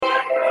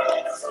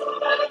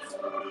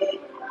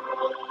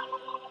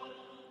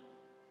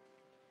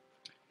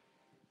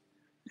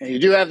And you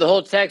do have the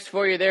whole text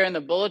for you there in the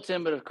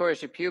bulletin, but of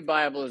course, your Pew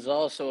Bible is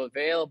also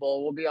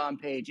available. We'll be on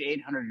page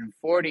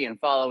 840 and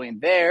following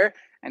there.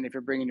 And if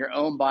you're bringing your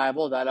own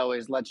Bible, that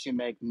always lets you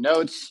make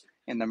notes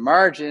in the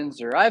margins,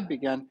 or I've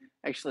begun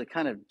actually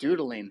kind of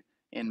doodling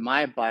in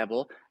my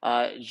Bible.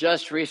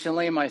 Just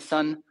recently, my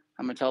son,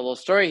 I'm going to tell a little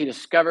story. He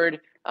discovered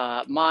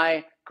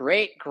my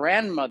great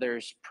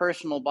grandmother's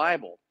personal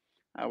Bible,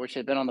 which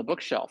had been on the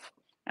bookshelf.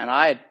 And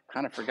I had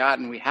kind of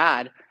forgotten we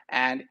had.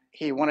 And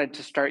he wanted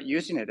to start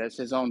using it as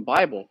his own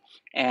Bible.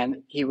 And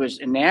he was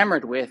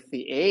enamored with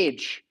the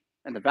age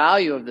and the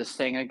value of this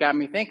thing. And it got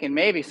me thinking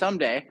maybe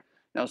someday,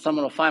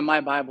 someone will find my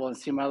Bible and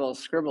see my little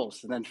scribbles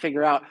and then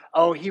figure out,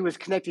 oh, he was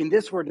connecting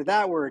this word to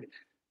that word.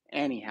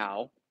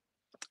 Anyhow,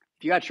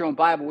 if you got your own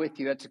Bible with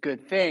you, that's a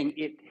good thing.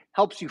 It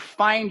helps you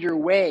find your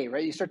way,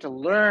 right? You start to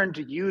learn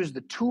to use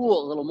the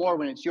tool a little more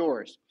when it's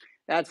yours.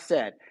 That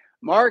said,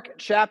 Mark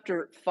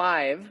chapter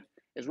 5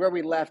 is where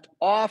we left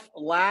off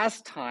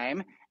last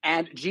time.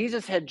 And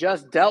Jesus had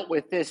just dealt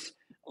with this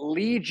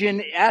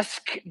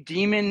legion-esque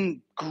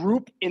demon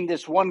group in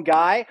this one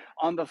guy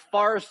on the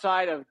far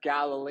side of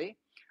Galilee.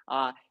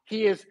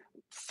 He is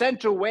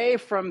sent away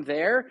from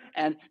there,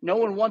 and no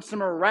one wants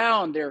him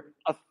around. They're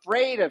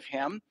afraid of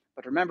him.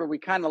 But remember, we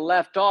kind of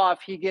left off.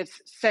 He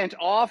gets sent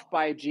off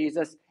by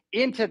Jesus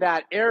into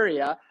that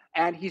area,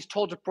 and he's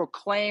told to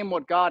proclaim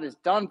what God has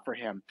done for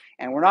him.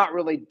 And we're not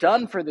really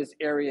done for this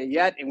area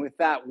yet. And with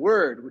that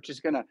word, which is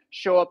going to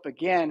show up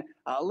again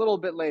a little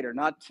bit later,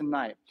 not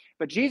tonight.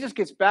 But Jesus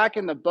gets back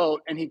in the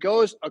boat and he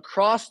goes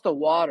across the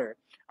water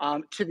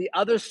to the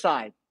other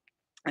side.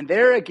 And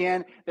there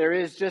again, there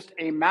is just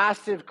a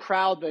massive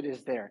crowd that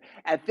is there.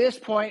 At this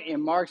point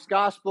in Mark's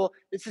gospel,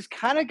 this has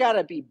kind of got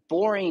to be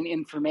boring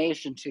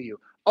information to you.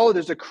 Oh,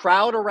 there's a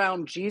crowd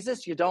around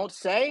Jesus, you don't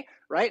say,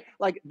 right?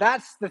 Like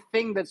that's the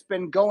thing that's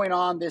been going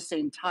on this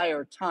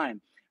entire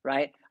time,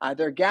 right?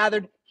 They're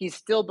gathered, he's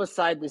still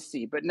beside the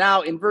sea. But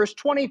now in verse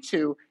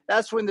 22,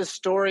 that's when the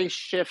story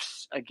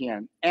shifts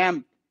again.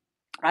 And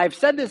I've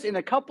said this in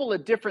a couple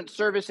of different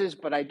services,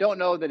 but I don't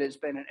know that it's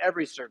been in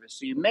every service.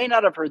 So you may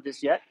not have heard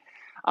this yet.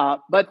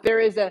 But there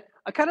is a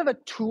kind of a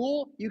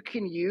tool you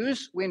can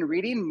use when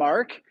reading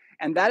Mark,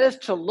 and that is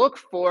to look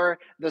for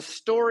the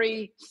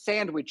story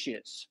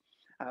sandwiches.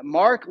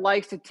 Mark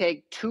likes to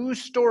take two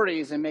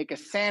stories and make a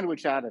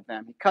sandwich out of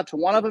them. He cuts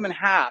one of them in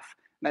half,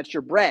 and that's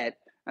your bread.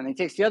 And he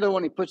takes the other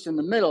one, he puts in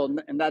the middle,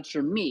 and that's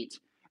your meat.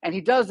 And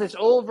he does this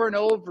over and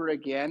over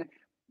again,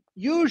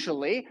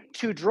 usually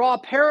to draw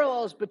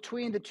parallels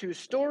between the two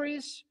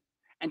stories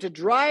and to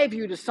drive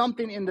you to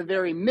something in the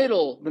very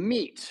middle, the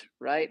meat,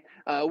 right?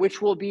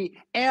 Which will be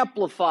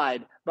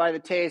amplified by the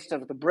taste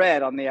of the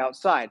bread on the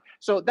outside.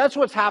 So that's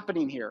what's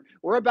happening here.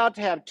 We're about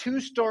to have two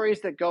stories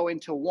that go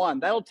into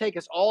one. That'll take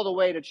us all the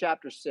way to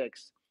chapter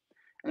 6.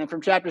 And then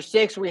from chapter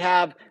 6, we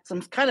have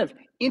some kind of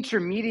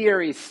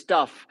intermediary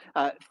stuff,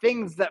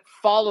 things that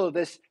follow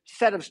this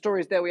set of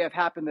stories that we have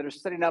happen that are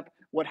setting up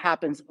what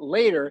happens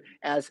later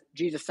as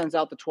Jesus sends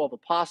out the 12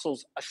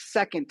 apostles a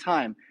second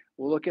time.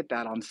 We'll look at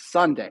that on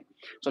Sunday.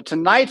 So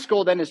tonight's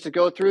goal then is to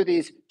go through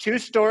these two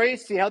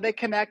stories, see how they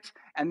connect,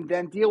 and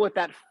then deal with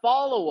that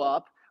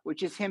follow-up,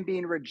 which is him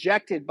being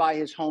rejected by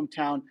his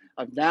hometown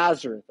of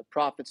Nazareth. The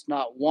prophet's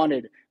not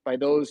wanted by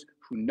those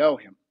who know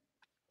him.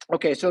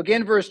 Okay, so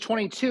again, verse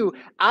 22,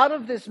 out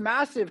of this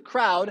massive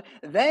crowd,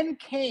 then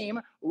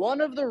came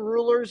one of the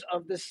rulers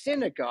of the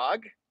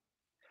synagogue,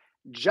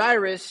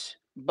 Jairus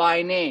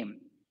by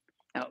name.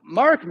 Now,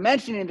 Mark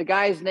mentioning the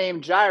guy's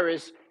name,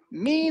 Jairus,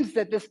 means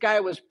that this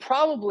guy was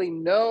probably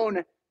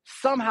known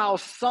somehow,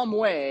 some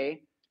way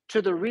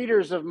to the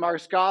readers of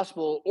Mark's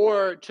gospel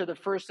or to the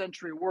first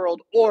century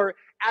world, or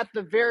at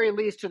the very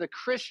least to the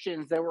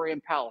Christians that were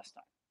in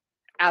Palestine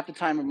at the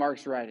time of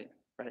Mark's writing.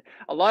 Right?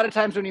 A lot of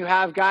times when you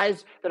have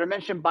guys that are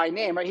mentioned by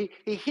name, right,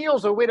 he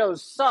heals a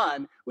widow's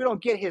son, we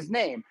don't get his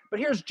name. But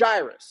here's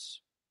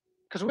Jairus,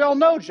 because we all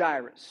know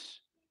Jairus,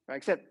 right?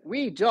 Except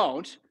we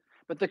don't,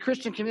 but the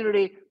Christian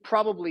community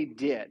probably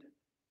did.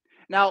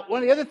 Now,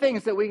 one of the other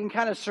things that we can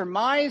kind of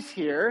surmise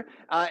here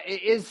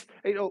is,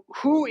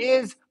 who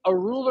is a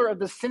ruler of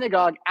the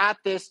synagogue at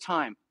this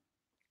time?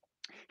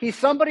 He's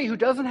somebody who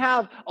doesn't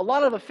have a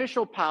lot of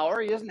official power.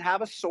 He doesn't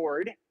have a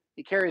sword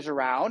he carries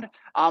around,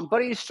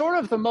 but he's sort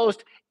of the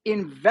most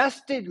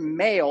invested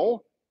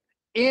male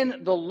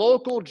in the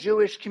local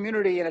Jewish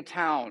community in a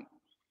town.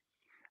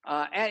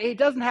 And he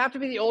doesn't have to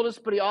be the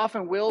oldest, but he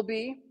often will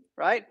be.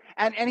 Right?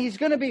 And he's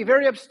going to be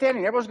very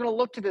upstanding. Everyone's going to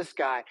look to this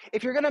guy.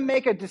 If you're going to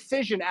make a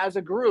decision as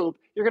a group,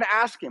 you're going to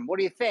ask him, what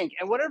do you think?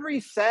 And whatever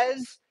he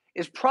says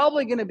is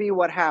probably going to be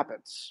what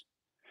happens.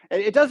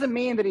 It doesn't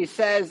mean that he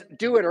says,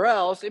 do it or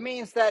else. It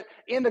means that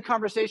in the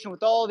conversation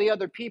with all the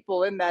other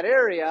people in that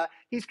area,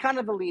 he's kind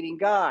of the leading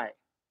guy.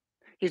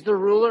 He's the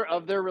ruler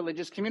of their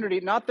religious community,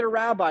 not their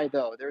rabbi,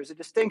 though. There's a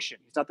distinction.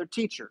 He's not their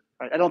teacher,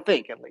 right? I don't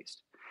think, at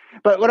least.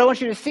 But what I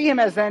want you to see him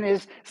as then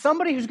is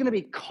somebody who's going to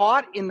be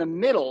caught in the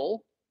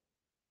middle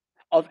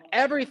of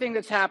everything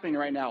that's happening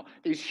right now.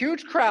 These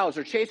huge crowds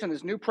are chasing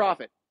this new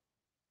prophet,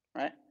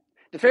 right?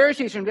 The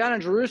Pharisees from down in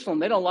Jerusalem,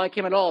 they don't like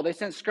him at all. They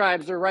sent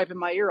scribes. They're ripping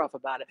my ear off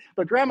about it.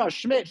 But Grandma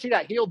Schmidt, she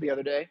got healed the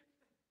other day,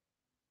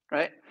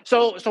 right?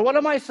 So what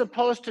am I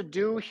supposed to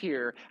do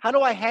here? How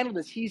do I handle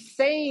this? He's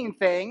saying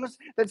things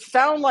that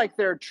sound like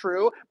they're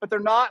true, but they're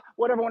not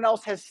what everyone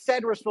else has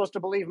said we're supposed to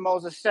believe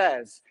Moses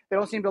says. They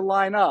don't seem to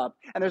line up.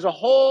 And there's a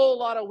whole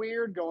lot of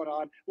weird going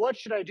on. What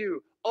should I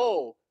do?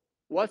 Oh,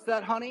 what's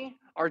that, honey?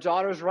 Our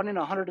daughter's running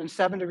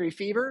 107-degree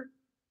fever?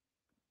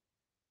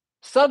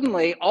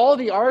 Suddenly, all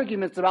the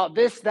arguments about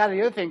this, that, and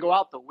the other thing go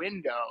out the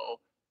window.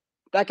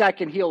 That guy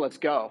can heal, let's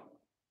go.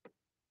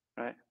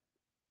 Right?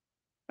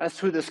 That's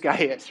who this guy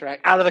is,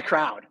 right? Out of the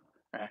crowd,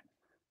 right?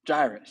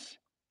 Jairus.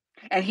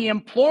 And he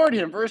implored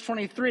him, verse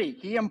 23,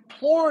 he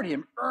implored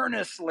him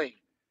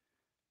earnestly,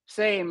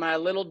 saying, my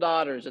little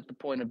daughter's at the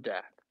point of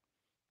death.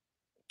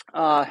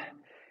 We're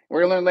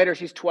going to learn later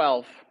she's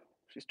 12.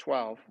 She's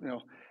 12.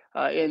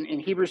 In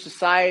Hebrew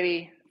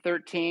society,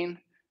 13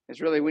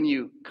 is really when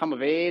you come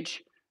of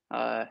age.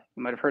 You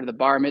might have heard of the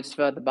bar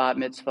mitzvah, the bat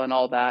mitzvah, and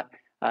all that.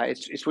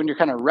 It's when you're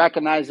kind of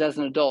recognized as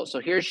an adult. So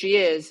here she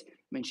is.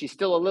 I mean, she's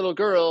still a little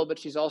girl, but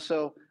she's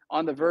also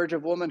on the verge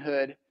of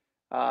womanhood.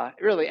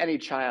 Really, any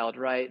child,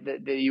 right,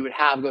 that you would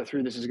have go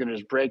through this is going to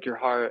just break your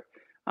heart.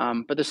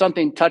 But there's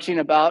something touching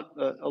about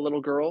a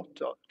little girl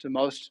to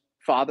most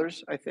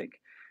fathers, I think.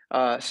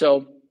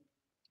 So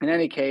in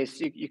any case,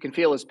 you can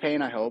feel his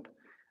pain, I hope.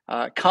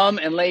 Come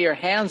and lay your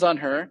hands on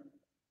her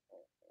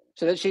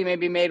so that she may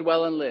be made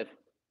well and live.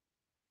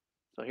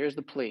 So here's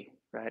the plea,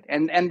 right?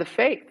 And the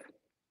faith.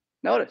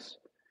 Notice.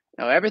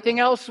 Now, everything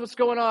else, what's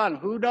going on?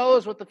 Who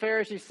knows what the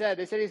Pharisees said?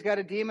 They said he's got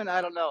a demon.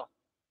 I don't know.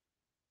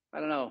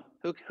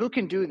 Who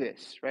can do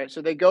this, right?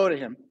 So they go to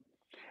him.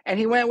 And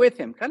he went with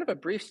him. Kind of a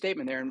brief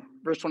statement there in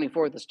verse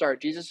 24 at the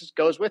start. Jesus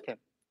goes with him.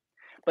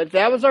 But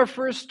that was our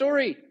first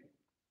story.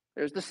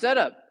 There's the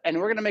setup. And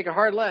we're going to make a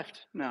hard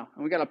left now.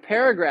 And we got a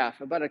paragraph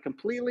about a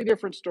completely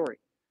different story.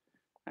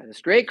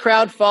 This great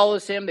crowd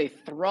follows him. They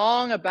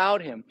throng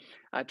about him.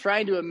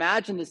 Trying to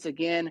imagine this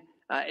again,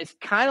 it's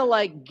kind of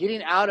like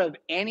getting out of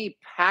any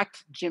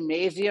packed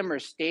gymnasium or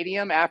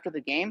stadium after the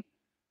game.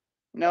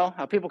 You know,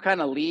 how people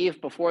kind of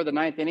leave before the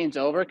ninth inning's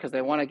over because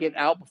they want to get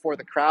out before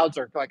the crowds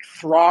are like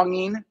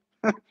thronging.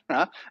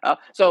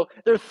 So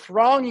they're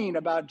thronging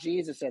about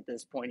Jesus at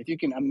this point. If you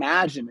can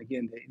imagine,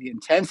 again, the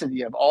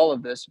intensity of all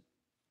of this.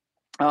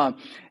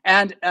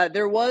 And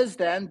there was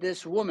then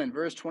this woman,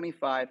 verse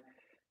 25,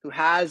 who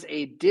has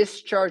a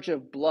discharge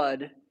of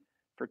blood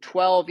for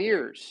 12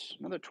 years,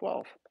 another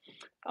 12.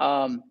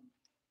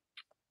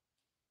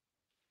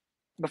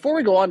 Before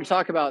we go on to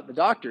talk about the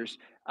doctors,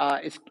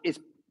 it's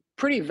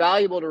pretty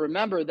valuable to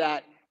remember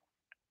that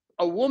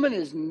a woman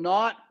is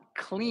not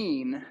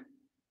clean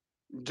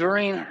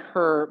during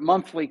her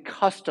monthly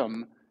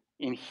custom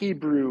in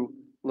Hebrew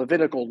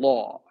Levitical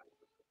law.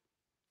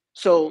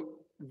 So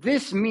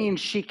this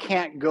means she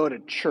can't go to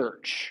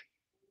church.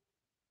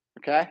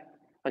 Okay?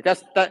 Like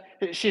that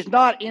she's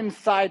not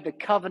inside the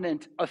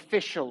covenant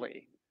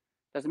officially.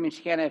 Doesn't mean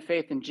she can't have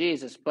faith in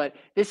Jesus, but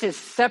this has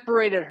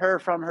separated her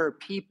from her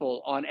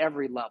people on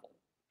every level.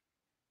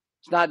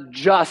 It's not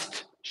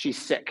just she's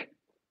sick.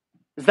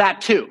 It's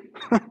that too,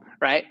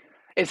 right?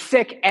 It's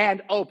sick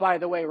and, oh, by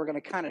the way, we're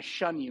going to kind of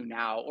shun you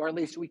now, or at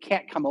least we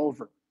can't come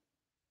over.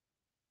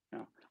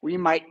 No, we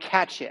might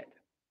catch it.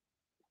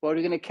 What are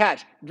we going to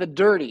catch? The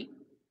dirty.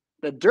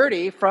 The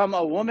dirty from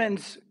a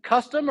woman's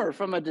custom or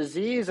from a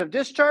disease of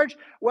discharge?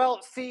 Well,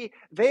 see,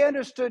 they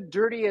understood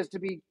dirty as to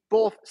be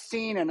both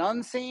seen and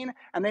unseen,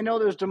 and they know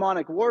there's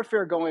demonic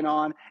warfare going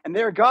on, and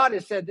their God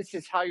has said this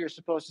is how you're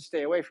supposed to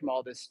stay away from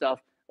all this stuff,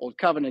 Old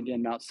Covenant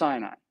in Mount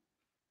Sinai.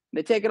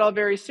 They take it all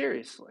very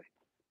seriously.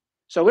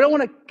 So we don't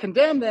want to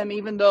condemn them,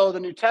 even though the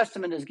New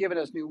Testament has given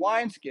us new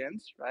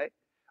wineskins, right?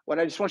 What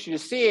I just want you to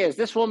see is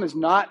this woman's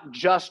not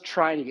just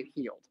trying to get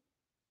healed.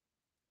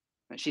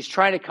 She's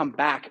trying to come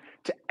back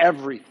to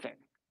everything.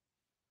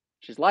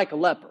 She's like a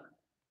leper.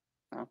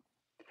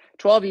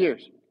 12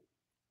 years.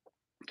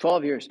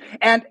 12 years.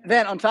 And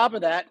then on top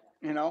of that,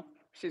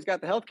 she's got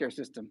the healthcare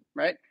system,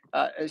 right?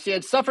 She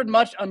had suffered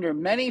much under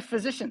many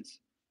physicians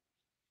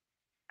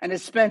and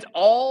has spent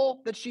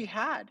all that she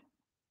had.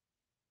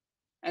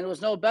 And it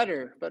was no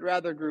better, but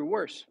rather grew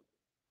worse.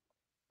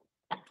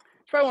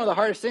 It's probably one of the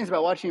hardest things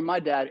about watching my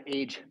dad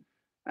age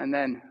and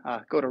then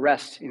go to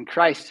rest in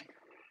Christ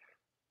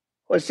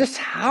was just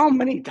how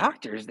many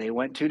doctors they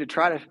went to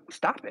try to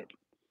stop it.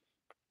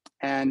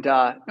 And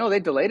they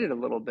delayed it a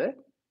little bit,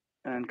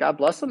 and God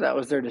bless them. That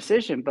was their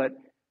decision. But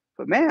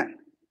man,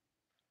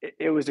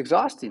 it was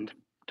exhausting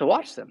to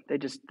watch them. They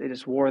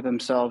just wore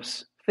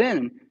themselves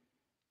thin.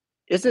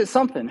 Is it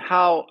something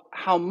how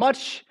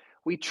much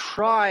we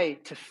try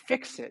to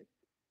fix it,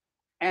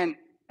 and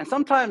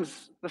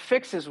sometimes the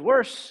fix is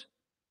worse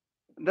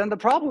than the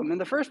problem in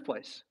the first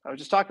place. I was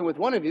just talking with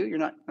one of you. You're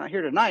not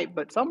here tonight,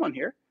 but someone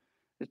here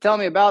is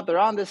telling me about they're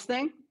on this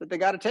thing that they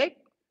got to take,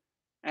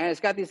 and it's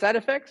got these side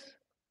effects.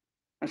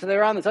 And so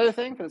they're on this other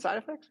thing for the side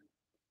effects.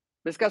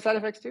 But it's got side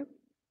effects too,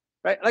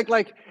 right?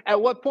 Like at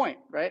what point,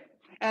 right?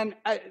 And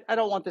I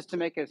don't want this to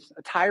make us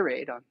a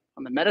tirade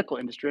on the medical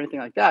industry or anything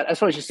like that. I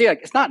just want you to see,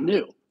 like, it's not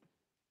new.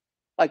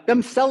 Like,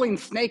 them selling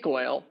snake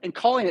oil and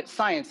calling it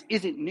science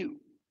isn't new.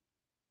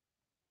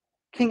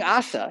 King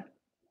Asa,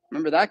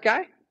 remember that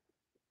guy?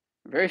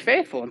 Very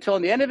faithful until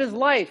in the end of his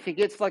life, he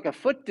gets like a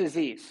foot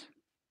disease.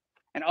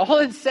 And all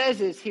it says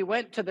is he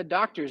went to the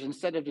doctors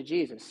instead of to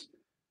Jesus.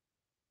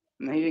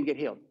 And then he didn't get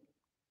healed.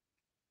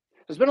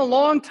 It's been a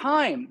long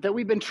time that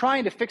we've been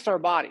trying to fix our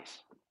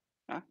bodies.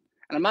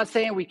 And I'm not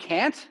saying we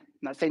can't.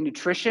 I'm not saying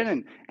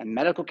nutrition and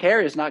medical care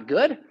is not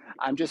good.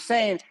 I'm just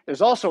saying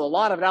there's also a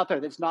lot of it out there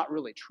that's not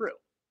really true.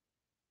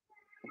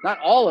 Not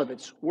all of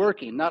it's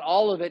working. Not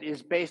all of it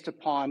is based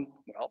upon,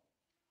 well,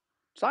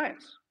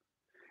 science.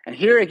 And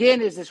here again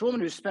is this woman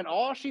who spent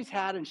all she's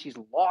had and she's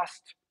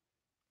lost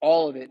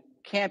all of it,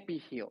 can't be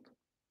healed.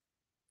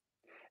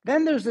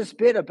 Then there's this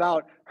bit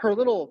about her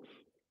little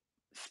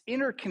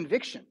inner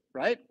conviction,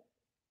 right?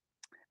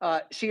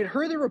 She had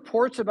heard the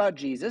reports about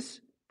Jesus,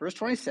 verse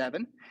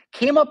 27,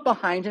 came up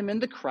behind him in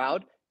the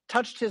crowd,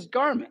 touched his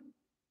garment.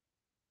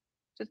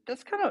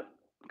 That's kind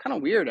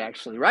of weird,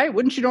 actually, right?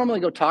 Wouldn't you normally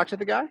go talk to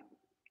the guy?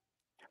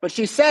 But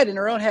she said in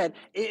her own head,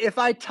 if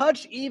I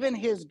touch even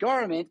his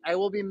garment, I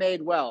will be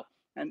made well.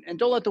 And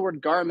don't let the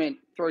word garment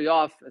throw you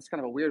off. That's kind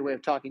of a weird way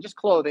of talking. Just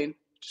clothing.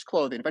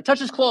 If I touch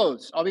his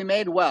clothes, I'll be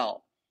made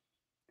well.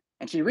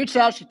 And she reached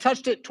out, she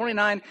touched it,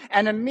 29,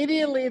 and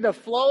immediately the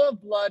flow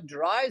of blood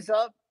dries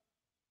up.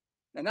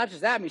 And not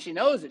just that, I mean, she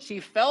knows it. She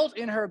felt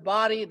in her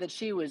body that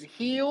she was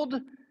healed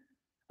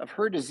of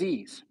her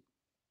disease.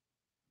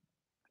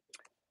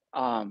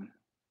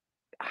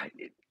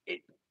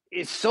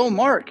 It's so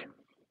Mark.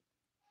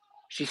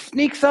 She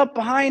sneaks up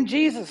behind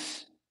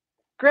Jesus,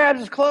 grabs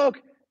his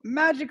cloak,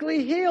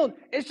 magically healed.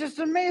 It's just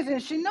amazing.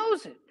 She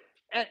knows it.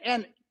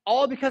 And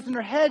all because in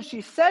her head,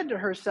 she said to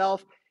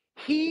herself,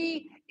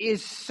 he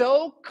is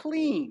so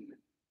clean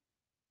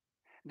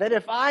that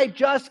if I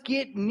just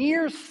get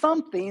near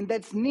something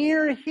that's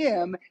near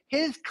him,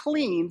 his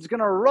clean's going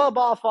to rub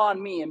off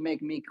on me and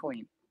make me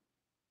clean.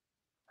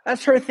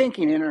 That's her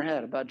thinking in her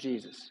head about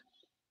Jesus.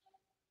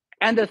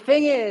 And the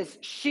thing is,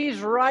 she's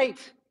right.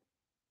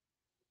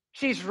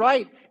 She's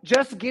right.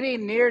 Just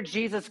getting near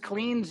Jesus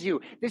cleans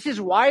you. This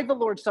is why the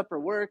Lord's Supper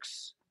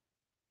works.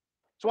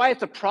 It's why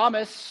it's a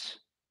promise.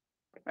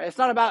 It's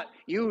not about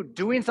you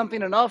doing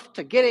something enough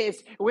to get it.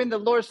 It's when the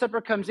Lord's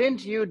Supper comes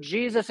into you,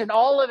 Jesus in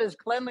all of his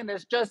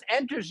cleanliness just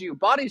enters you.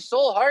 Body,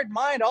 soul, heart,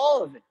 mind,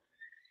 all of it.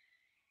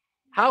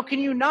 How can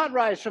you not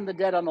rise from the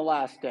dead on the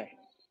last day?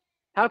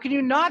 How can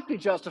you not be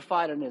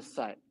justified in his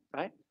sight,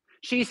 right?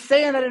 She's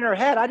saying that in her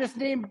head. I just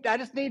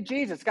need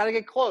Jesus. Got to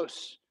get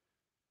close.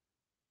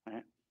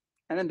 Right?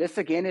 And then this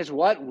again is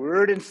what?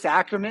 Word and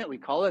sacrament. We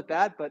call it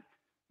that. But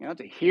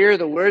to hear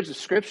the words of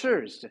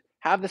Scripture is to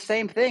have the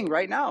same thing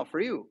right now for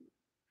you.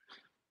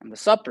 And the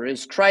supper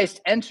is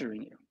Christ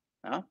entering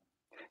you.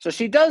 So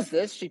she does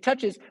this, she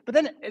touches, but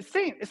then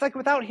it's like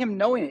without him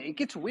knowing it, it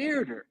gets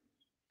weirder.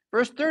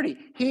 Verse 30,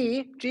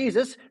 he,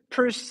 Jesus,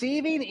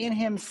 perceiving in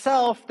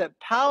himself that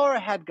power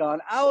had gone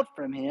out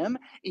from him,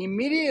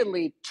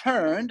 immediately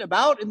turned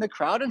about in the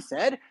crowd and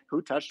said,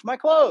 who touched my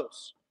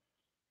clothes?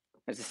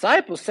 His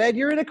disciples said,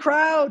 you're in a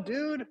crowd,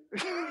 dude.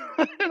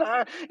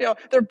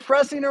 They're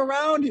pressing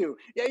around you.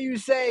 Yeah, you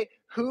say,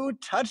 who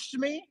touched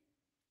me?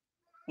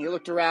 He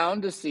looked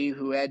around to see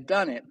who had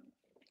done it.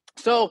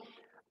 So,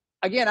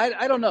 again,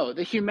 I don't know.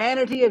 The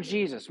humanity of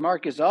Jesus.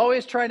 Mark is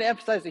always trying to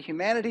emphasize the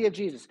humanity of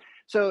Jesus.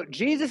 So,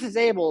 Jesus is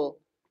able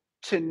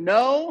to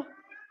know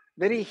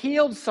that he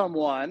healed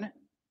someone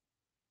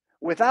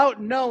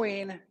without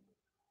knowing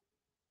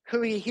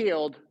who he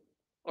healed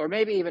or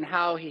maybe even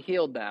how he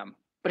healed them.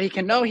 But he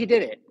can know he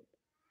did it.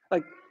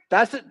 Like,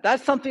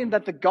 that's something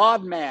that the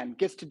God man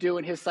gets to do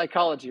in his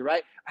psychology,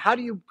 right? How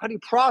do you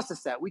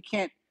process that? We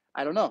can't,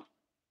 I don't know.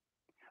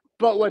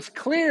 But what's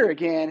clear,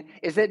 again,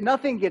 is that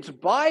nothing gets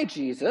by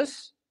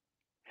Jesus.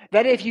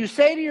 That if you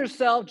say to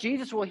yourself,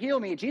 Jesus will heal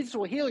me, Jesus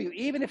will heal you,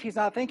 even if he's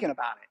not thinking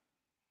about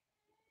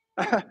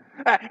it.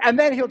 And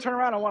then he'll turn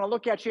around and want to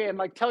look at you and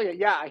tell you,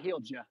 yeah, I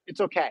healed you.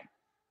 It's okay.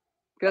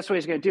 That's what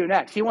he's going to do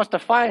next. He wants to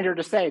find her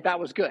to say, that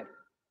was good.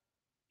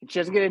 She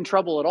doesn't get in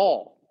trouble at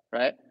all,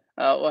 right?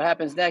 What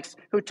happens next?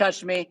 Who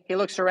touched me? He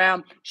looks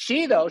around.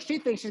 She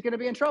thinks she's going to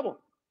be in trouble.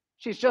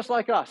 She's just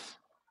like us.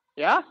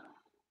 Yeah?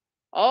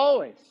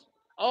 Always.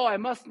 Oh, I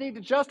must need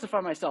to justify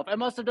myself. I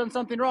must have done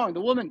something wrong.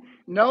 The woman,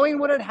 knowing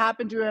what had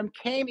happened to him,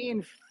 came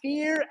in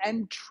fear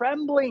and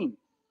trembling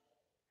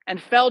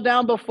and fell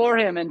down before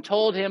him and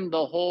told him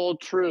the whole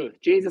truth.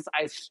 Jesus,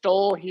 I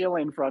stole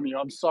healing from you.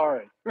 I'm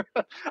sorry.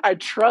 I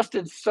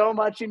trusted so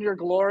much in your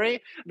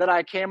glory that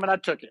I came and I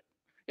took it.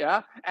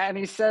 Yeah? And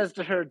he says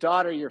to her,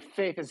 daughter, your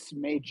faith has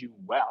made you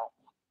well.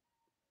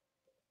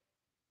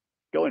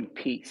 Go in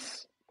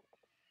peace.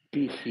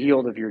 Be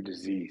healed of your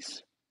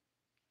disease.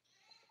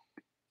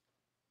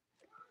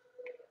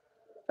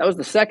 That was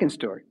the second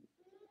story.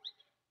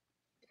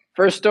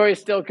 First story is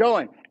still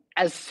going.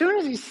 As soon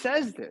as he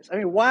says this,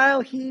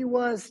 while he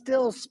was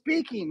still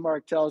speaking,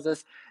 Mark tells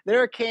us,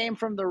 there came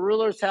from the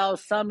ruler's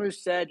house some who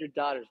said, your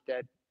daughter's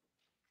dead.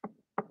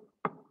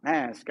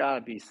 Man, it's got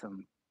to be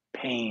some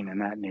pain in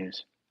that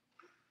news.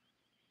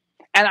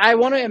 And I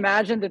want to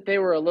imagine that they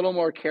were a little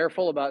more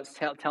careful about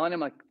telling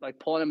him, like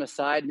pulling him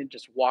aside and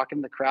just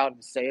walking the crowd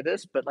and say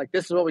this. But like,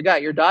 this is what we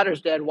got. Your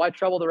daughter's dead. Why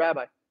trouble the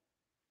rabbi?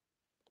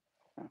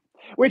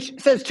 Which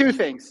says two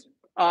things.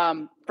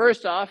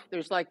 First off,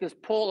 there's like this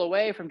pull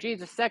away from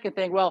Jesus. Second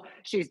thing, well,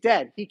 she's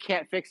dead. He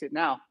can't fix it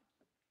now.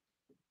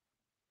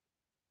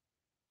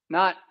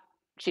 Not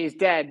she's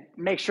dead.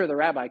 Make sure the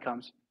rabbi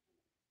comes.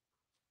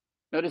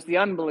 Notice the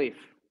unbelief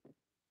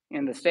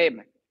in the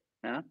statement.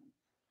 Yeah?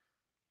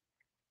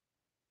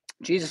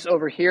 Jesus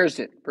overhears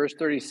it. Verse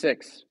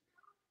 36.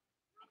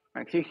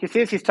 He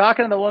sees he's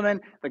talking to the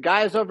woman. The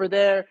guy's over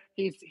there.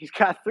 He's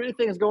got three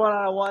things going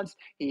on at once.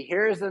 He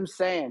hears them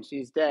saying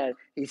she's dead.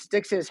 He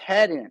sticks his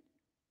head in,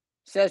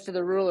 says to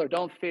the ruler,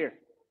 don't fear,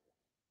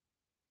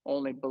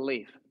 only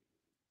believe.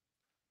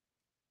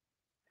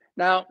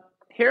 Now,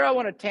 here I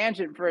want to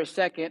tangent for a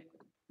second,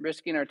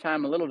 risking our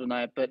time a little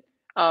tonight, but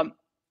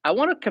I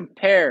want to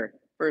compare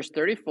verse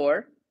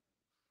 34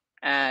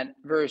 and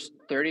verse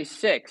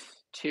 36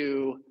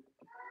 to,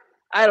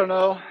 I don't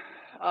know,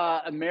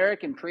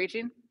 American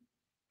preaching.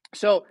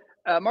 So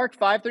Mark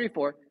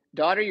 5:34,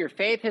 daughter, your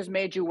faith has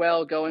made you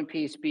well. Go in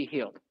peace, be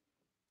healed.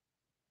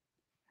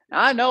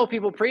 Now, I know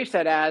people preach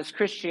that as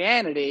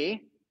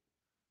Christianity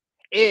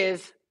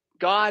is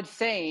God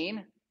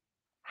saying,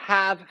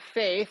 have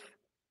faith,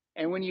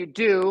 and when you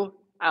do,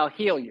 I'll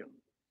heal you.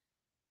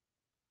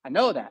 I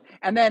know that.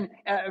 And then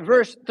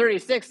verse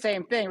 36,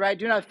 same thing, right?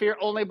 Do not fear,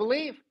 only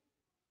believe.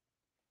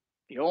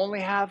 You only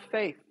have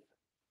faith,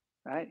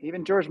 right?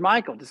 Even George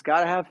Michael just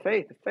got to have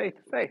faith, faith,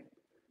 faith.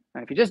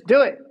 And if you just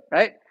do it,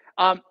 right?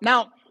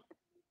 Now,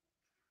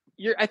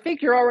 I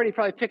think you're already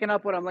probably picking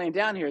up what I'm laying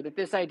down here, that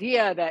this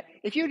idea that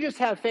if you just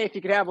have faith,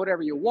 you can have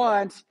whatever you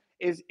want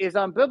is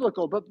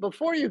unbiblical. But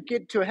before you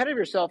get too ahead of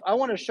yourself, I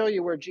want to show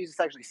you where Jesus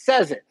actually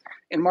says it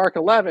in Mark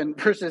 11,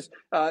 verses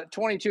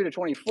 22 to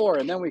 24,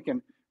 and then we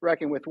can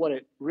reckon with what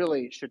it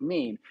really should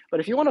mean. But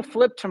if you want to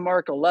flip to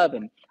Mark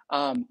 11,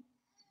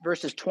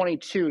 verses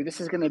 22, this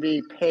is going to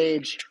be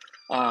page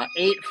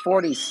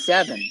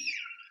 847.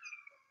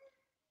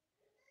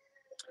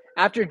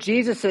 After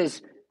Jesus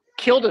has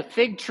killed a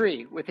fig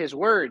tree with his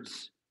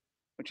words,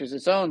 which is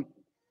its own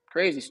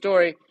crazy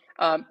story.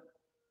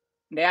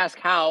 They ask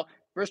how.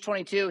 Verse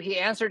 22, he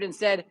answered and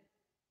said,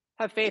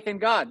 have faith in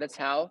God. That's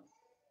how.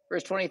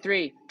 Verse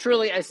 23,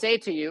 truly I say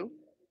to you,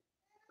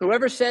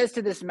 whoever says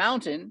to this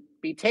mountain,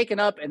 be taken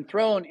up and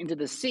thrown into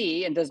the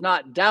sea, and does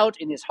not doubt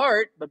in his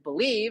heart, but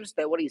believes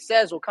that what he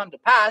says will come to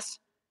pass,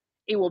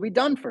 it will be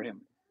done for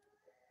him.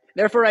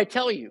 Therefore I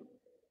tell you,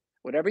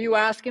 whatever you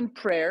ask in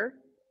prayer,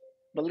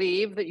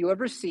 believe that you have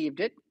received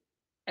it,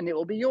 and it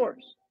will be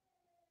yours.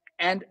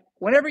 And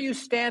whenever you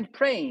stand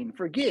praying,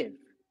 forgive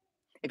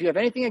if you have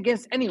anything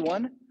against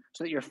anyone,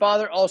 so that your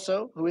Father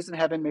also, who is in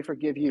heaven, may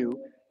forgive you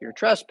your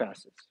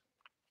trespasses.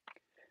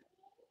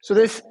 So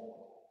this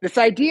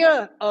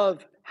idea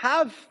of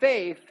have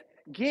faith,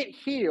 get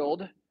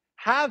healed,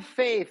 have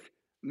faith,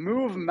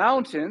 move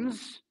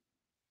mountains,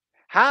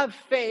 have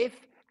faith,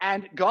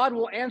 and God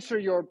will answer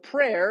your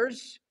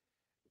prayers,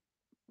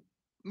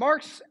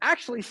 Mark's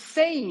actually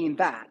saying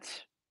that.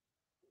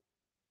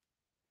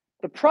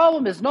 The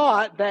problem is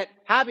not that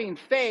having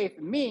faith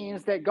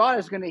means that God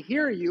is going to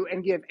hear you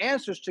and give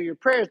answers to your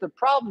prayers. The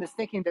problem is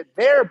thinking that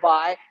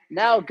thereby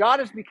now God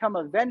has become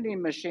a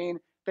vending machine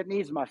that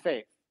needs my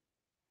faith.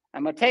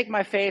 I'm going to take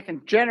my faith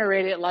and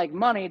generate it like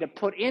money to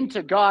put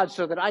into God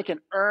so that I can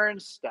earn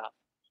stuff.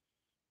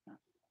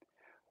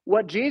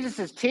 What Jesus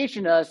is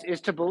teaching us is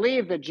to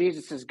believe that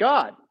Jesus is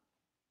God,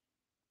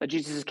 that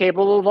Jesus is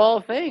capable of all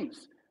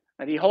things,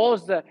 that he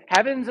holds the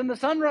heavens and the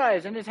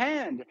sunrise in his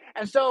hand.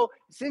 And so,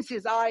 since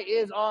his eye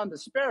is on the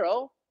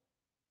sparrow,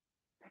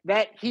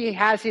 that he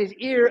has his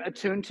ear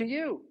attuned to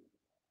you.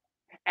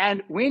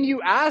 And when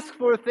you ask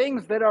for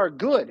things that are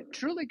good,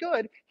 truly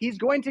good, he's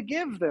going to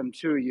give them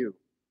to you.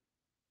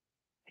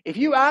 If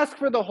you ask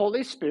for the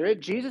Holy Spirit,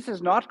 Jesus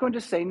is not going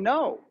to say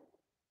no.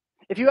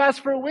 If you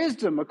ask for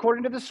wisdom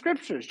according to the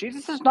scriptures,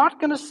 Jesus is not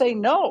going to say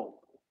no.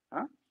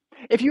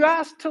 If you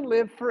ask to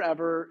live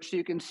forever so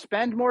you can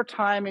spend more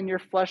time in your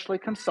fleshly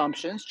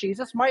consumptions,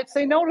 Jesus might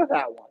say no to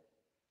that one,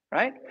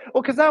 right?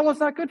 Well, because that one's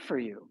not good for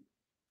you.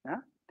 Yeah?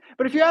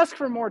 But if you ask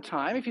for more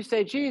time, if you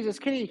say, Jesus,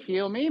 can you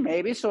heal me?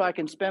 Maybe so I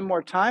can spend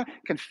more time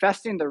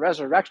confessing the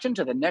resurrection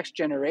to the next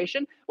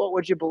generation. Well,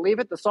 would you believe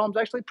it? The Psalms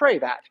actually pray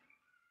that.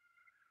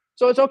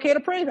 So it's okay to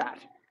pray that.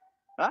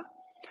 Huh?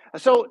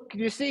 So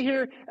can you see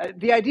here,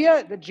 the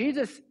idea that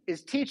Jesus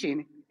is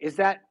teaching is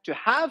that to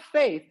have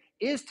faith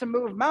is to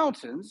move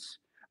mountains,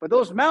 but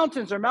those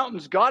mountains are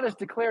mountains God has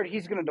declared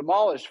he's going to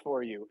demolish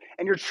for you.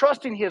 And you're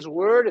trusting his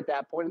word at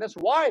that point, and that's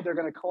why they're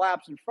going to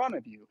collapse in front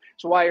of you.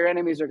 It's why your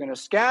enemies are going to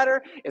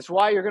scatter. It's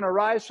why you're going to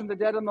rise from the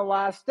dead on the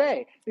last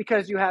day,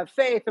 because you have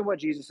faith in what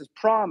Jesus has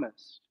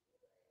promised.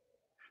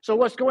 So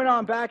what's going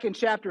on back in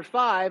chapter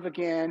 5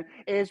 again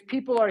is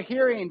people are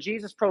hearing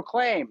Jesus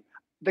proclaim,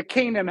 the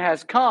kingdom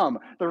has come,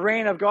 the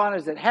reign of God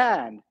is at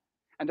hand,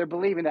 and they're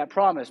believing that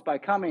promise by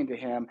coming to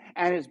him,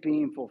 and it's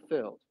being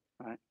fulfilled.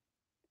 Right?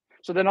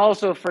 So then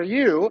also for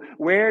you,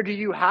 where do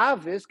you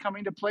have this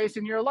coming to place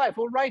in your life?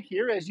 Well, right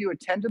here, as you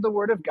attend to the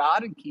word of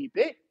God and keep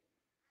it.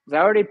 As I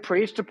already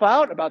preached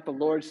about the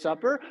Lord's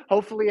Supper.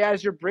 Hopefully,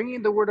 as you're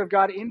bringing the word of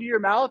God into your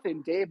mouth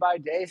in day by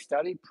day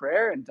study,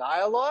 prayer, and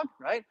dialogue,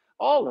 right?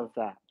 All of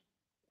that.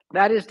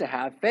 That is to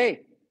have faith.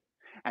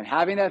 And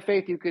having that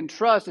faith you can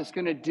trust, it's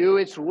going to do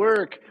its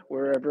work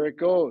wherever it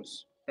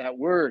goes. That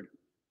word.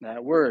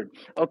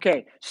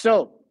 Okay,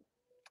 so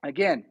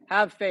again,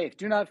 have faith.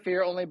 Do not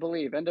fear, only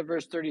believe. End of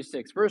verse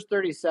 36. Verse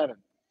 37.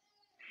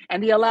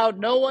 And he allowed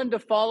no one to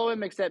follow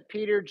him except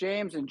Peter,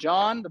 James, and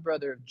John, the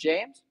brother of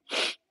James.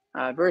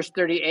 Verse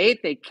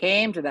 38, they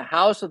came to the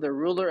house of the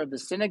ruler of the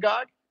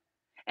synagogue,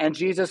 and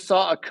Jesus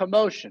saw a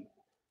commotion,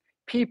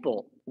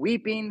 people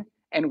weeping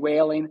and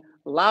wailing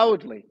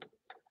loudly.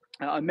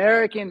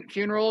 American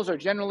funerals are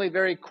generally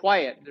very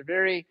quiet.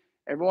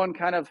 Everyone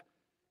kind of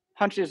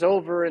hunches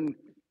over and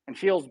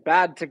feels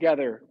bad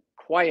together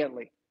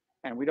quietly.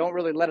 And we don't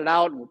really let it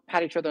out, and we'll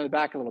pat each other on the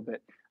back a little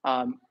bit.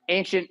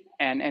 Ancient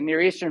and Near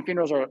Eastern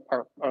funerals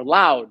are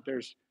loud.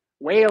 There's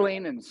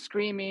wailing and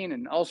screaming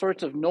and all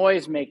sorts of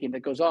noise making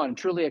that goes on, and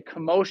truly a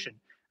commotion.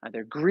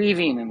 They're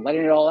grieving and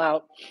letting it all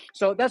out.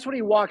 So that's what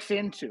he walks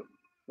into,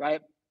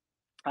 right?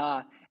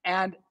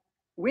 And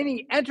when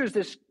he enters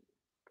this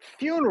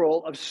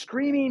funeral of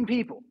screaming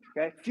people,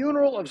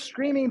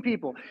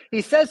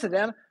 he says to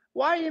them,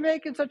 why are you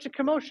making such a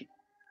commotion?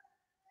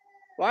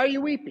 Why are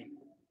you weeping?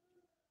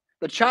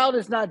 The child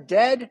is not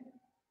dead,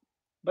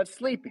 but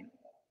sleeping.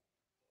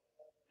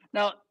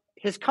 Now,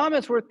 his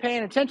comment's worth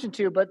paying attention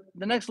to, but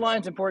the next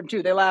line's important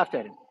too. They laughed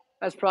at him.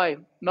 That's probably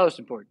most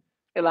important.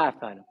 They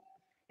laughed at him.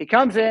 He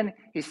comes in,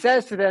 he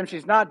says to them,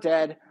 she's not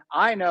dead.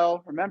 I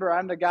know. Remember,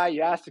 I'm the guy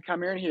you asked to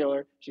come here and heal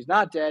her. She's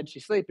not dead.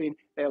 She's sleeping.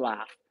 They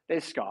laugh. They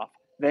scoff.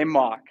 They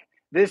mock.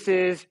 This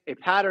is a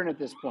pattern at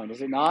this point,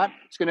 is it not?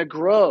 It's going to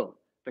grow,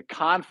 the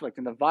conflict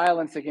and the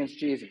violence against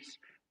Jesus.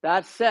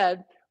 That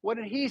said, what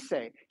did he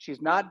say?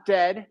 She's not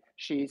dead.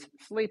 She's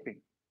sleeping.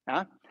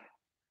 Huh?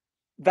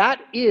 That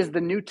is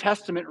the New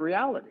Testament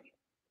reality.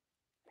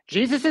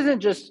 Jesus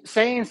isn't just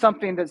saying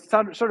something that's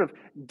sort of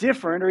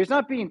different, or he's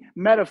not being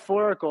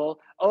metaphorical.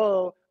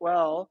 Oh,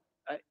 well,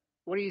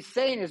 what he's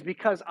saying is,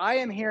 because I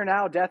am here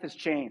now, death has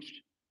changed.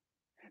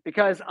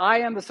 Because I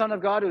am the Son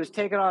of God who has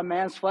taken on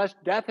man's flesh,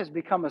 death has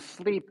become a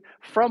sleep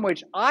from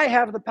which I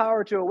have the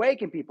power to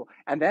awaken people.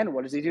 And then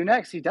what does he do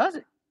next? He does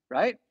it,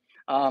 right?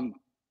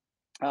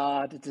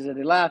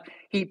 They laugh.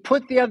 He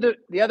put the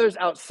others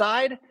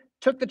outside,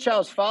 took the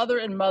child's father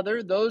and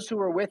mother, those who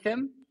were with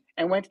him,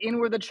 and went in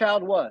where the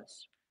child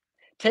was.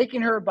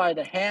 Taking her by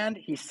the hand,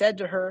 he said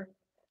to her,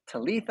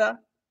 Talitha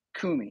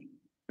Kumi,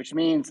 which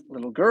means,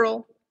 little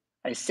girl,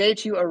 I say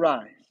to you,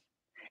 arise.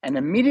 And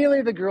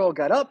immediately the girl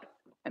got up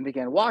and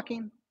began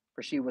walking,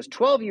 for she was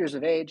 12 years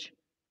of age,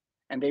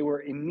 and they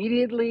were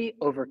immediately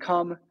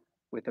overcome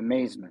with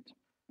amazement.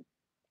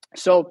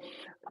 So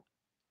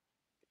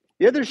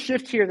the other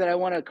shift here that I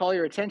want to call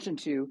your attention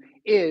to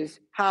is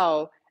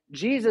how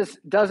Jesus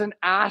doesn't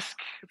ask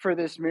for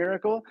this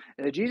miracle.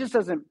 Jesus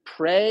doesn't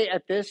pray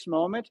at this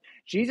moment.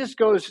 Jesus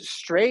goes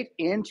straight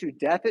into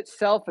death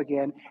itself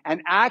again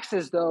and acts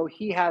as though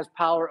he has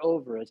power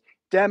over it,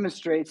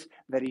 demonstrates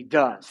that he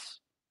does.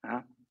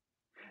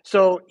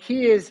 So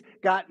he has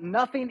got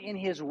nothing in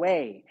his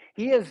way.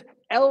 He has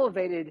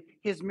elevated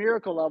his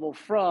miracle level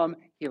from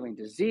healing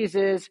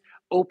diseases,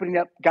 opening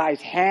up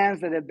guys'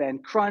 hands that have been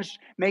crunched,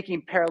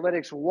 making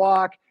paralytics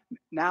walk.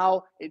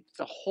 Now it's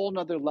a whole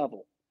nother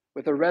level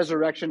with the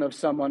resurrection of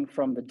someone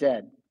from the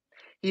dead.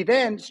 He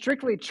then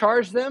strictly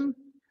charged them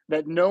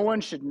that no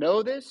one should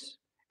know this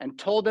and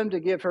told them to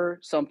give her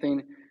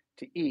something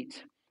to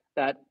eat.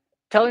 That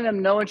telling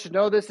them no one should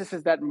know this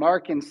is that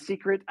mark in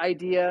secret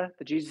idea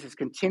that Jesus is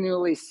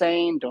continually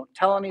saying, don't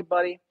tell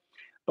anybody.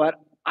 But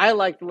I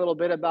liked a little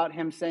bit about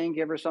him saying,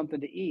 give her something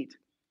to eat.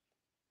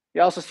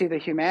 You also see the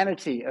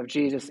humanity of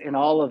Jesus in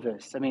all of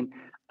this. I mean,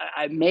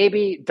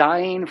 maybe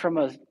dying from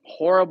a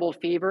horrible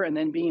fever and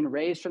then being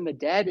raised from the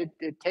dead,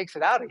 it takes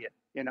it out of you,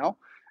 you know?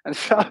 And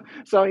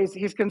so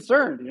he's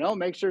concerned,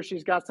 make sure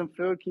she's got some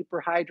food, keep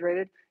her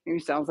hydrated. And he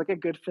sounds like a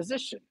good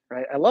physician,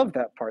 right? I love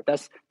that part.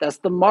 That's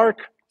the Mark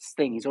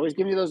thing. He's always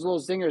giving you those little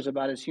zingers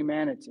about his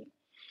humanity.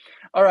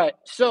 All right,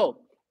 so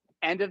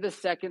end of the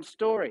second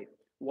story.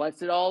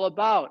 What's it all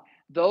about?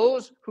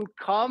 Those who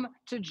come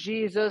to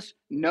Jesus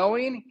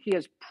knowing he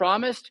has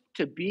promised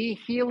to be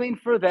healing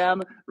for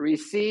them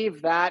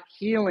receive that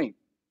healing.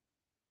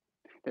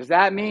 Does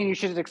that mean you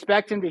should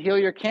expect him to heal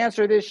your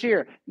cancer this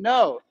year?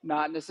 No,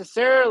 not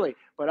necessarily.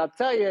 But I'll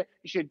tell you,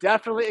 you should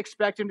definitely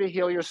expect him to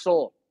heal your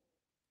soul.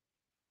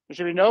 There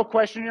should be no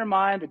question in your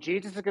mind that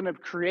Jesus is going to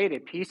create a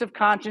peace of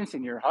conscience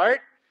in your heart.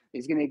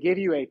 He's going to give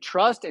you a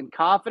trust and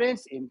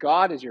confidence in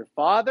God as your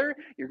Father.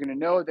 You're going to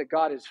know that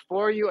God is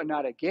for you and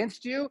not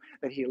against you,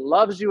 that he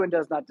loves you and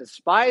does not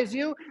despise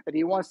you, that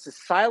he wants to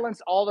silence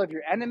all of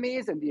your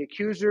enemies and the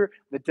accuser,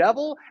 the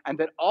devil, and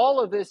that all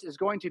of this is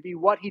going to be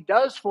what he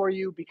does for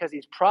you because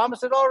he's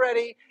promised it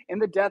already in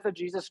the death of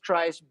Jesus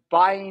Christ,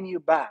 buying you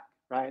back,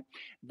 right?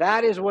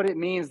 That is what it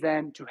means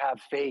then to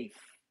have faith.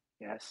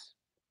 Yes.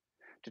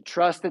 To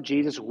trust that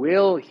Jesus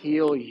will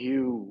heal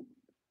you,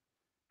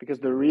 because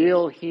the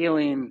real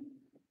healing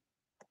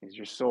is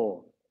your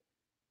soul,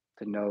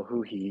 to know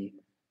who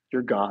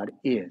your God,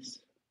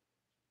 is.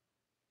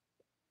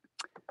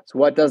 So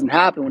what doesn't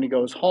happen when he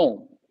goes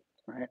home,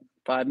 right?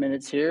 5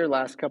 minutes here,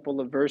 last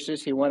couple of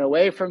verses. He went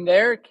away from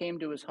there, came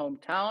to his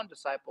hometown.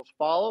 Disciples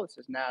follow. It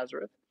says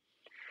Nazareth.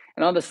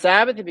 And on the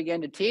Sabbath, he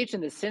began to teach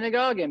in the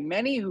synagogue, and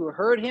many who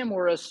heard him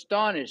were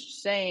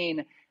astonished,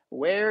 saying,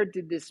 "Where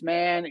did this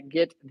man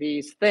get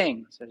these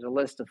things?" There's a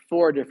list of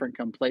 4 different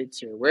complaints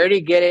here. Where did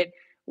he get it?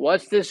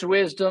 What's this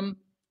wisdom?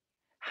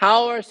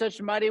 How are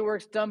such mighty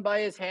works done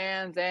by his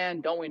hands?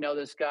 And don't we know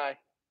this guy?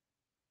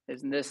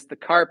 Isn't this the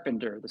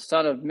carpenter, the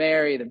son of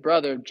Mary, the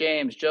brother of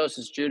James,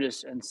 Joseph,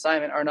 Judas, and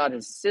Simon? Are not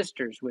his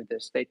sisters with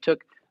this? They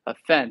took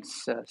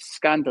offense.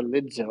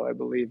 Scandalizo, I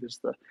believe, is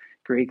the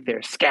Greek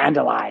there.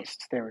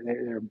 Scandalized.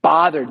 They're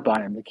bothered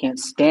by him. They can't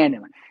stand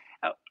him.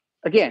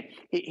 Again,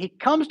 he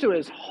comes to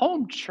his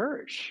home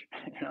church,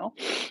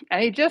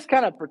 and he just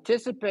kind of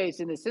participates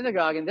in the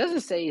synagogue and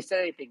doesn't say he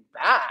said anything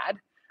bad,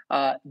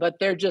 but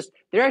they're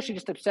actually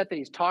just upset that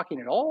he's talking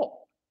at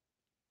all.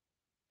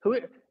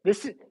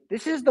 This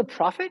is the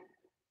prophet?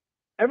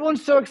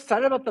 Everyone's so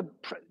excited about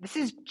this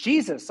is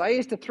Jesus. I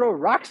used to throw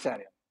rocks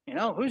at him.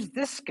 Who's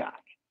this guy?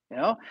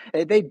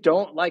 They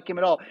don't like him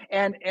at all.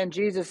 And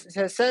Jesus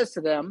says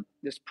to them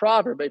this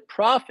proverb: a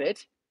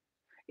prophet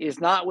is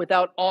not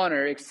without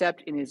honor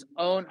except in his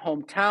own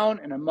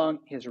hometown and among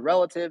his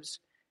relatives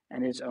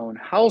and his own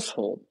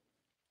household,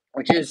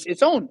 which is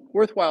its own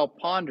worthwhile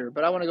ponder.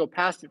 But I want to go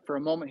past it for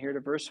a moment here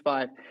to verse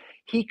 5.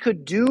 He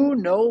could do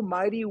no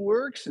mighty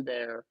works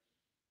there,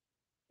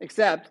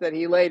 except that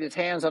he laid his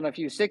hands on a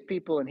few sick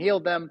people and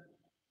healed them,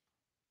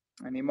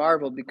 and he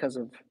marveled because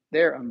of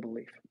their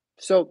unbelief.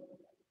 So,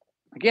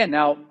 again,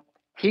 now,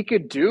 he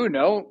could do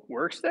no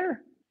works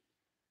there.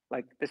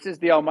 Like, this is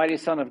the Almighty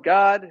Son of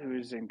God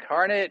who's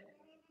incarnate,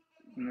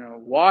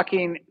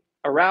 walking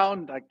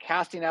around, like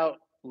casting out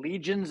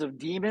legions of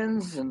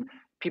demons, and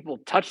people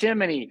touch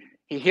him, and he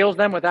heals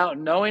them without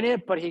knowing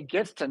it, but he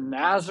gets to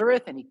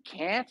Nazareth and he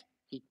can't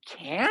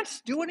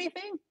do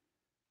anything?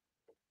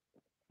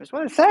 That's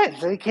what it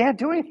says. He can't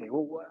do anything.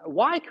 Well,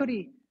 why could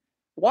he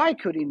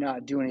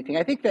not do anything?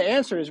 I think the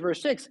answer is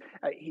verse 6.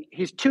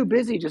 He's too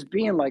busy just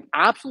being like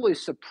absolutely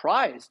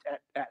surprised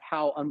at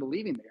how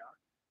unbelieving they are.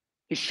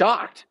 He's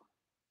shocked.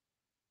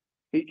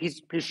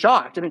 He's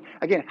shocked. I mean,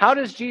 again, how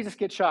does Jesus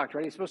get shocked,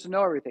 right? He's supposed to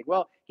know everything.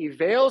 Well, he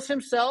veils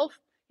himself.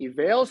 He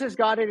veils his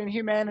Godhead in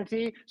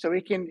humanity so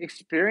he can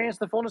experience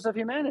the fullness of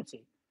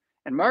humanity.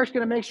 And Mark's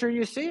going to make sure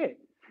you see it.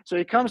 So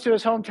he comes to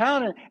his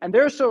hometown, and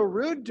they're so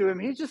rude to him.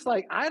 He's just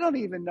like, I don't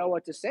even know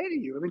what to say to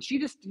you. I mean,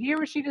 did you hear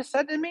what she just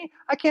said to me?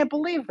 I can't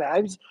believe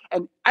that.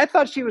 And I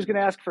thought she was going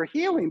to ask for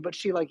healing, but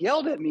she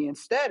yelled at me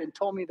instead and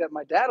told me that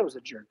my dad was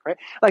a jerk, right?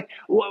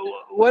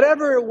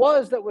 Whatever it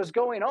was that was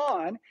going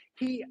on,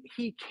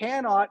 he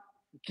cannot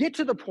get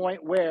to the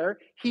point where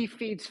he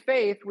feeds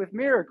faith with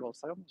miracles.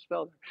 I almost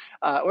spelled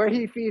it. Where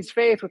he feeds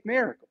faith with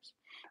miracles.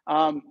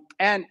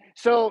 And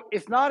so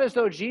it's not as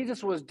though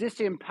Jesus was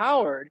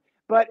disempowered,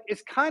 but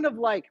it's kind of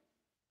like,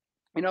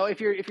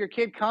 if your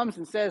kid comes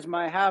and says,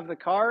 "I have the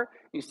car,"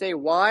 you say,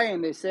 "Why?"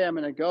 And they say, "I'm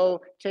going to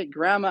go take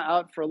grandma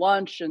out for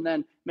lunch and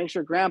then make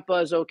sure grandpa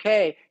is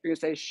okay." You're going to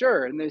say,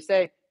 "Sure." And if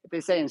they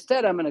say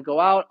instead, "I'm going to go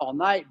out all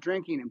night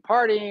drinking and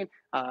partying,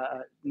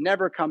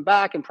 never come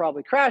back and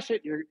probably crash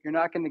it," you're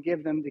not going to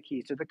give them the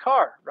keys to the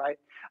car, right?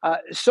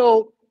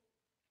 So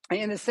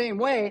in the same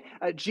way,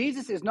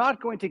 Jesus is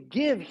not going to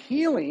give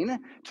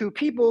healing to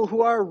people who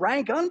are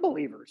rank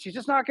unbelievers. He's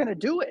just not going to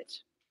do it.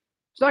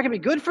 It's not going to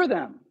be good for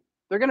them.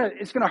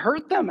 It's going to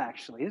hurt them,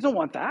 actually. He doesn't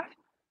want that,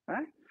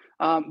 right?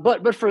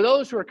 But for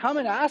those who are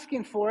coming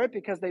asking for it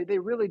because they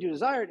really do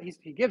desire it,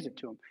 he gives it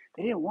to them.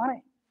 They didn't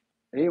want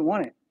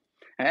it.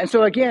 And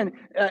so again,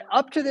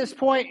 up to this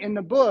point in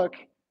the book,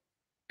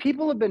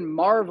 people have been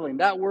marveling.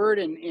 That word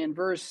in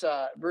verse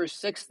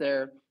 6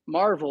 there,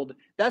 marveled,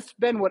 that's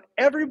been what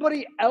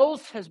everybody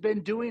else has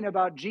been doing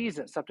about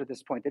Jesus up to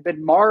this point. They've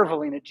been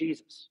marveling at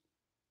Jesus.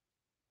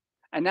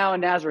 And now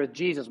in Nazareth,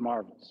 Jesus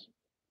marvels.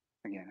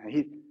 Again,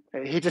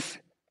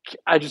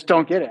 I just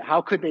don't get it.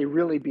 How could they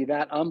really be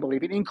that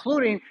unbelieving?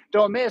 Including,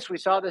 don't miss, we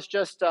saw this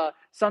just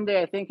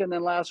Sunday, I think, and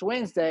then last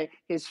Wednesday,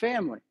 his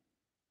family,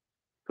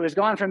 who has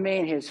gone from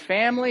being his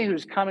family,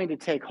 who's coming to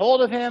take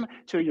hold of him,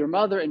 to your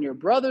mother and your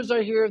brothers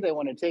are here, they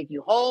want to take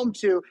you home,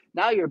 to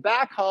now you're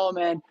back home,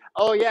 and,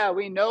 oh yeah,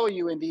 we know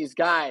you and these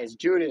guys,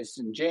 Judas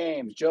and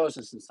James,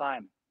 Joseph and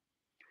Simon.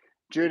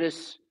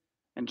 Judas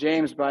and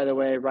James, by the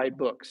way, write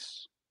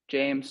books.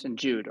 James and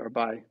Jude are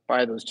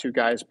by those two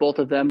guys, both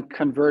of them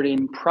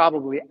converting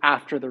probably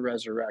after the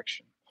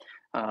resurrection.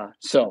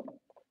 So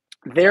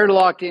they're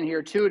locked in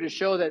here too to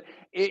show that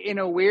in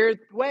a weird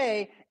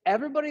way,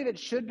 everybody that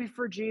should be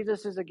for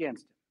Jesus is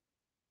against him.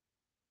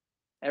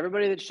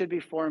 Everybody that should be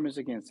for him is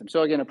against him.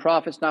 So again, a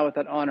prophet's not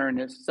without honor and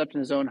except in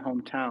his own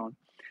hometown.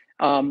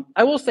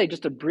 I will say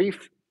just a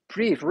brief,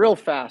 real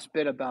fast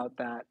bit about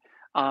that.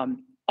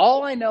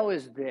 All I know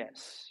is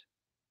this.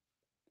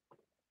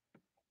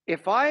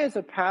 If I, as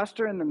a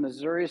pastor in the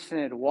Missouri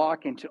Synod,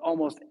 walk into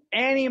almost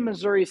any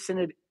Missouri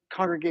Synod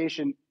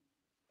congregation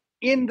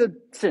in the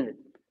Synod,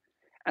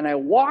 and I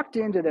walked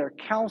into their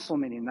council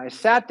meeting, and I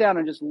sat down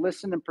and just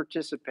listened and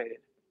participated,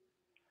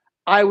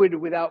 I would,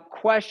 without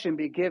question,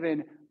 be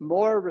given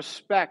more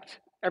respect.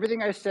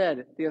 Everything I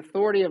said, the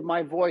authority of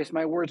my voice,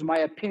 my words, my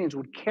opinions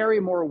would carry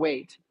more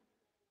weight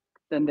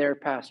than their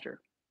pastor.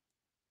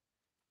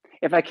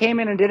 If I came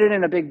in and did it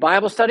in a big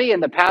Bible study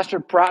and the pastor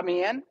brought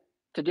me in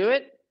to do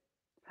it,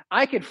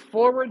 I could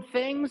forward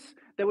things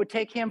that would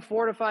take him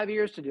 4 to 5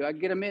 years to do. I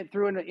could get him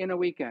through in a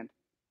weekend.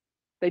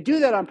 They do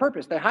that on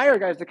purpose. They hire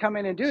guys to come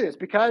in and do this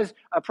because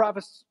a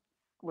prophet's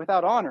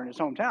without honor in his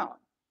hometown.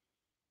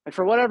 And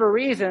for whatever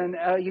reason,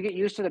 you get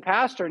used to the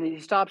pastor and he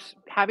stops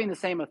having the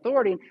same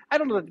authority. I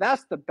don't know that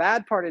that's the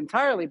bad part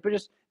entirely, but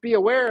just be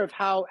aware of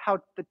how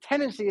the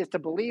tendency is to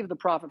believe the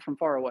prophet from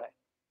far away.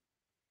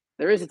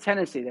 There is a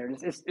tendency there.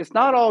 It's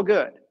not all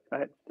good.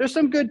 Right? There's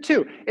some good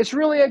too. It's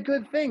really a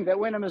good thing that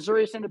when a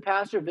Missouri Synod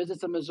pastor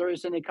visits a Missouri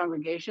Synod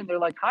congregation, they're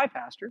like, "Hi,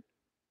 pastor."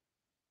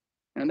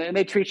 And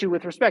they treat you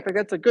with respect. Like,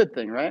 that's a good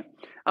thing, right?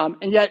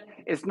 And yet,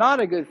 it's not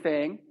a good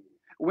thing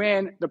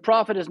when the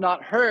prophet is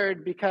not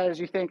heard because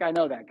you think, "I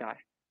know that guy."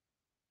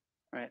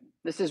 Right?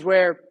 This is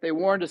where they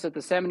warned us at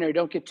the seminary: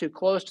 don't get too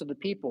close to the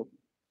people.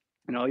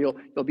 You know,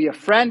 you'll be a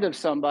friend of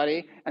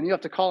somebody, and you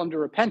have to call them to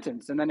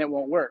repentance, and then it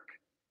won't work,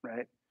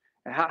 right?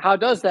 And how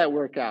does that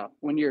work out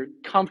when you're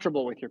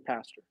comfortable with your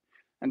pastor?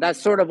 And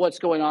that's sort of what's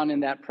going on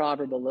in that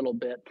proverb a little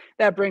bit.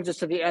 That brings us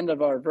to the end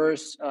of our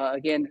verse.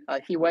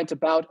 He went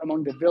about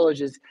among the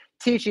villages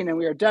teaching, and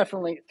we are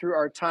definitely through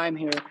our time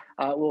here.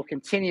 We'll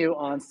continue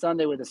on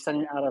Sunday with the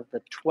sending out of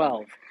the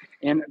 12.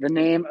 In the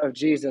name of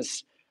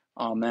Jesus,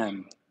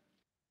 amen.